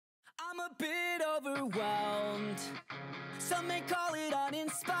I'm a bit overwhelmed. Some may call it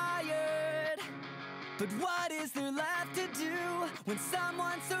uninspired. But what is there left to do when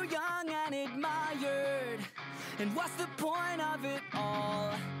someone's so young and admired? And what's the point of it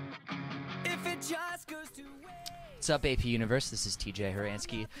all if it just goes to waste? What's up, AP Universe? This is TJ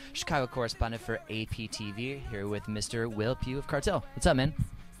Horansky, Chicago correspondent for APTV, here with Mr. Will Pugh of Cartel. What's up, man?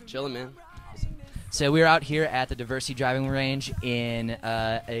 Chillin', man. So we're out here at the Diversity Driving Range in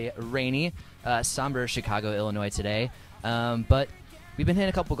a rainy, somber Chicago, Illinois today. But we've been hitting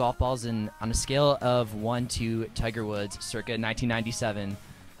a couple golf balls, and on a scale of 1 to Tiger Woods, circa 1997,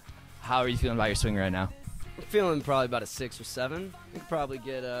 how are you feeling about your swing right now? I'm feeling probably about a 6 or 7. I could probably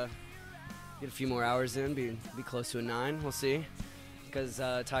get a few more hours in, be close to a 9. We'll see. Because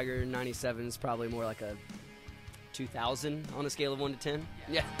Tiger 97 is probably more like a 2000 on a scale of 1 to 10.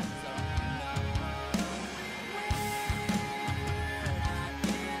 Yeah.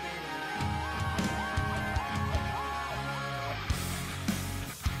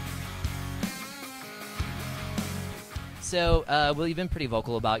 So, Will, you've been pretty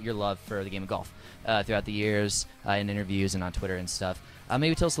vocal about your love for the game of golf throughout the years, in interviews and on Twitter and stuff.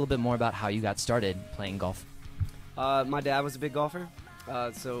 Maybe tell us a little bit more about how you got started playing golf. My dad was a big golfer.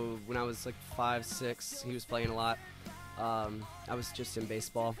 So when I was like 5, 6, he was playing a lot. I was just in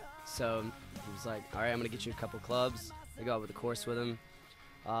baseball. So he was like, all right, I'm going to get you a couple clubs. I go out with a course with him.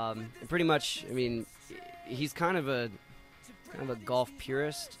 And pretty much, I mean, he's kind of a golf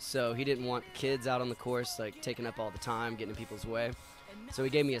purist, so he didn't want kids out on the course like taking up all the time, getting in people's way. So he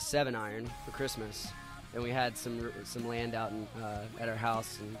gave me a 7-iron for Christmas, and we had some land out at our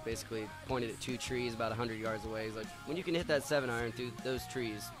house, and basically pointed at 2 trees about 100 yards away. He's like, when you can hit that 7-iron through those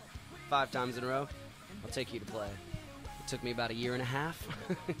trees 5 times in a row, I'll take you to play. It took me about a year and a half.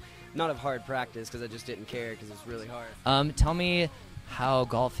 Not of hard practice, because I just didn't care, because it's really hard. Tell me how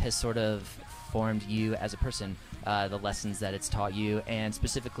golf has sort of formed you as a person, the lessons that it's taught you, and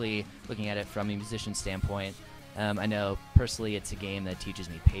specifically looking at it from a musician standpoint. I know personally it's a game that teaches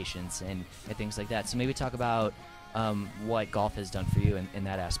me patience and things like that. So maybe talk about what golf has done for you in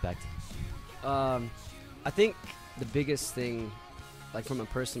that aspect. I think the biggest thing, like from a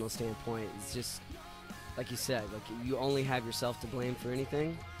personal standpoint, is just, like you said, like you only have yourself to blame for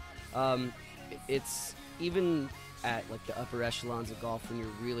anything. It's even at like the upper echelons of golf when you're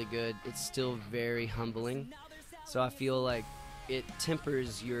really good, it's still very humbling. So I feel like it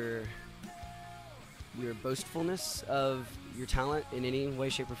tempers your boastfulness of your talent in any way,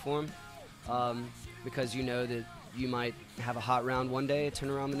 shape, or form, because you know that you might have a hot round one day, turn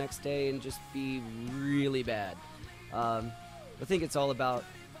around the next day, and just be really bad. I think it's all about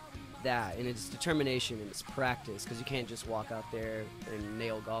that, and it's determination and it's practice, because you can't just walk out there and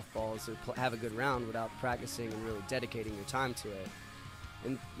nail golf balls or have a good round without practicing and really dedicating your time to it.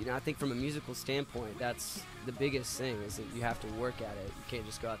 And you know, I think from a musical standpoint, that's the biggest thing, is that you have to work at it. You can't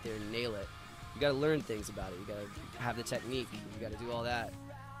just go out there and nail it. You got to learn things about it. You got to have the technique. You got to do all that.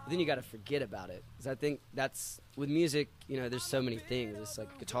 But then you got to forget about it. Because I think that's, with music, you know, there's so many things. It's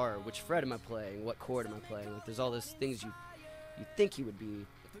like guitar, which fret am I playing? What chord am I playing? Like, there's all those things you think you would be,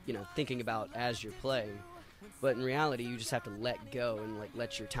 you know, thinking about as you're playing. But in reality, you just have to let go and like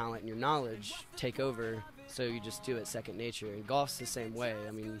let your talent and your knowledge take over. So you just do it second nature. And golf's the same way.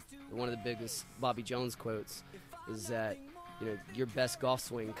 I mean, one of the biggest Bobby Jones quotes is that, you know, your best golf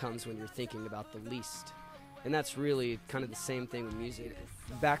swing comes when you're thinking about the least. And that's really kind of the same thing with music.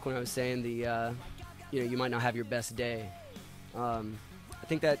 Back when I was saying you know, you might not have your best day, I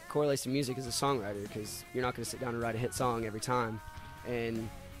think that correlates to music as a songwriter, because you're not going to sit down and write a hit song every time. And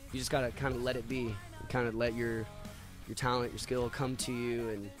you just got to kind of let it be, kind of let your talent, your skill come to you.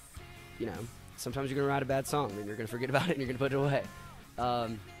 And, you know, sometimes you're going to write a bad song and you're going to forget about it and you're going to put it away.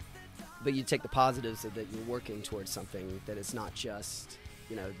 But you take the positives of that you're working towards something, that it's not just,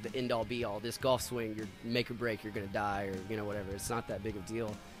 you know, the end-all be-all. This golf swing, you're make or break, you're going to die, or, you know, whatever. It's not that big a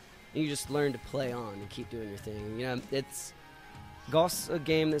deal. And you just learn to play on and keep doing your thing. You know, golf's a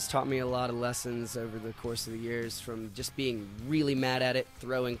game that's taught me a lot of lessons over the course of the years, from just being really mad at it,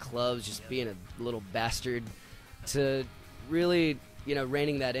 throwing clubs, just being a little bastard, to really, you know,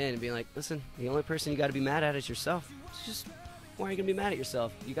 reining that in and being like, listen, the only person you got to be mad at is yourself. It's just, why are you going to be mad at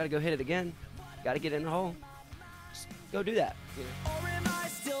yourself? You got to go hit it again. You got to get in the hole. Just go do that. You know? Or am I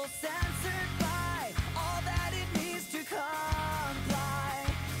still censored by all that it needs to comply?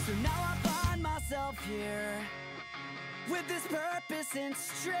 So now I find myself here with this purpose and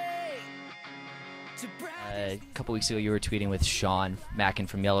straight. A couple weeks ago, you were tweeting with Sean Mackin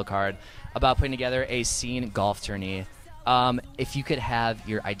from Yellow Card about putting together a scene golf tourney. If you could have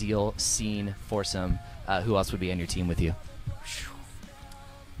your ideal scene foursome, who else would be on your team with you?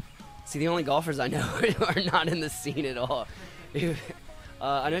 See, the only golfers I know are not in the scene at all.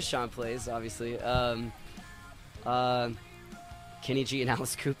 I know Sean plays, obviously. Kenny G and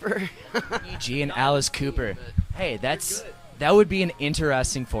Alice Cooper. Kenny G and Alice Cooper. Hey, that would be an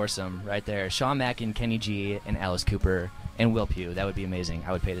interesting foursome right there. Sean Mack and Kenny G and Alice Cooper and Will Pugh. That would be amazing.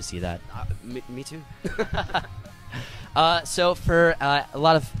 I would pay to see that. Me too. So for a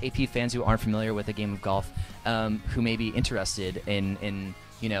lot of AP fans who aren't familiar with the game of golf, who may be interested in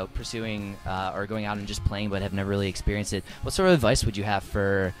pursuing or going out and just playing but have never really experienced it, what sort of advice would you have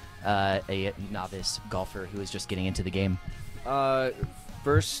for a novice golfer who is just getting into the game?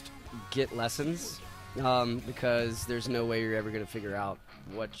 First, get lessons, because there's no way you're ever going to figure out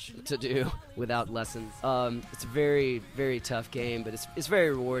what to do without lessons. It's a very, very tough game, but it's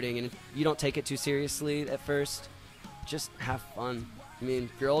very rewarding, and if you don't take it too seriously at first, just have fun. I mean,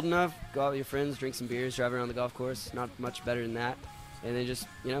 if you're old enough, go out with your friends, drink some beers, drive around the golf course. Not much better than that. And then just,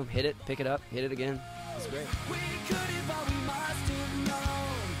 hit it, pick it up, hit it again. It's great. We couldn't, but we must have known.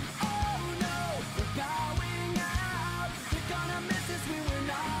 Oh no, we're going out. We're gonna miss this, we were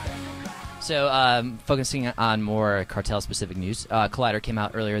not around. So, focusing on more Cartel-specific news, Collider came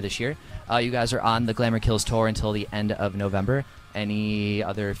out earlier this year. You guys are on the Glamour Kills tour until the end of November. Any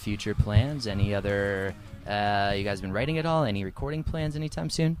other future plans? Any other... you guys been writing at all? Any recording plans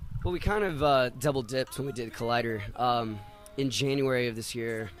anytime soon? Well, we kind of double-dipped when we did Collider. In January of this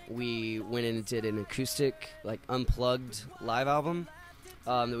year, we went in and did an acoustic, unplugged live album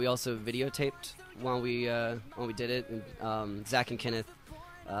that we also videotaped while we did it. And Zach and Kenneth,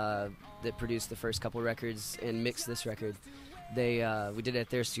 that produced the first couple records and mixed this record, we did it at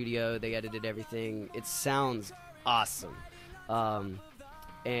their studio. They edited everything. It sounds awesome.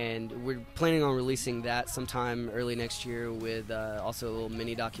 And we're planning on releasing that sometime early next year with also a little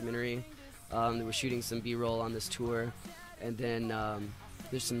mini documentary. That we're shooting some B-roll on this tour. And then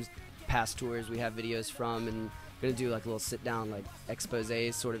there's some past tours we have videos from, and we're going to do a little sit-down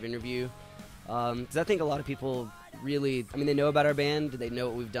expose sort of interview. Because I think a lot of people really, they know about our band, they know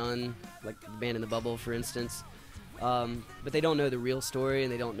what we've done, like the band in the Bubble, for instance. But they don't know the real story,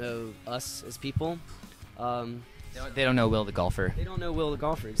 and they don't know us as people. They don't know Will the golfer. They don't know Will the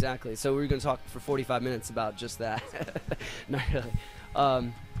golfer, exactly. So we're going to talk for 45 minutes about just that. Not really.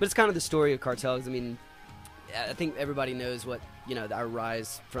 But it's kind of the story of Cartel. I think everybody knows what, our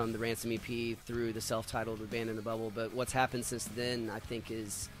rise from the Ransom EP through the self-titled The Band in the Bubble. But what's happened since then, I think,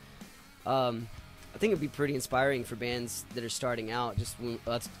 is... I think it'd be pretty inspiring for bands that are starting out, just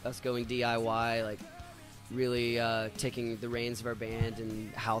us going DIY, really taking the reins of our band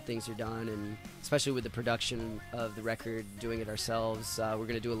and how things are done, and especially with the production of the record, doing it ourselves. We're going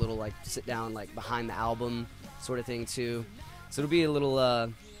to do a little sit down behind the album sort of thing too. So it'll be a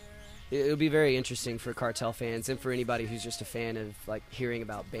little it'll be very interesting for Cartel fans and for anybody who's just a fan of hearing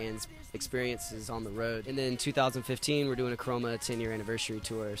about bands' experiences on the road. And then 2015 we're doing a Chroma 10-year anniversary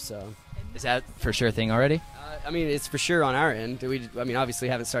tour. So is that for sure thing already? It's for sure on our end. We obviously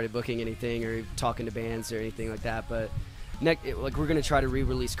haven't started booking anything or talking to bands or anything like that, but we're going to try to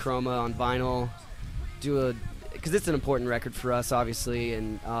re-release Chroma on vinyl, because it's an important record for us, obviously,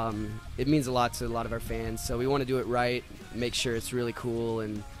 and it means a lot to a lot of our fans. So we want to do it right, make sure it's really cool,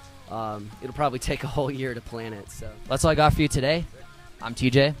 and it'll probably take a whole year to plan it. So that's all I got for you today. I'm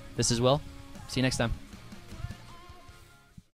TJ. This is Will. See you next time.